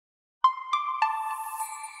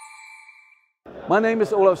My name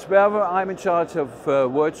is Olaf Sperwer. I'm in charge of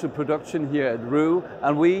virtual production here at ROE,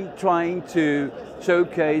 and we're trying to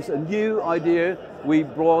showcase a new idea we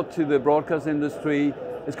brought to the broadcast industry.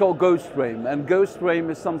 It's called Ghostframe, and Ghostframe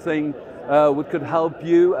is something which could help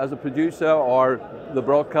you as a producer or the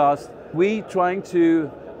broadcast. We're trying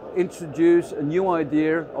to introduce a new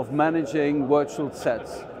idea of managing virtual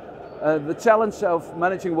sets. The challenge of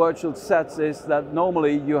managing virtual sets is that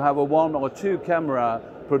normally you have a 1 or 2 camera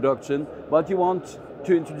production, but you want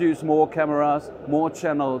to introduce more cameras, more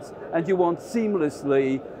channels, and you want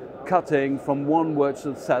seamlessly cutting from one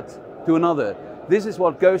virtual set to another. This is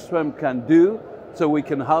what Ghostframe can do, so we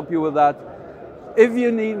can help you with that. If you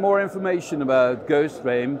need more information about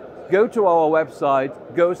Ghostframe, go to our website,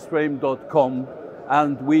 ghostframe.com,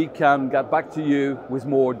 and we can get back to you with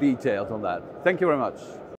more details on that. Thank you very much.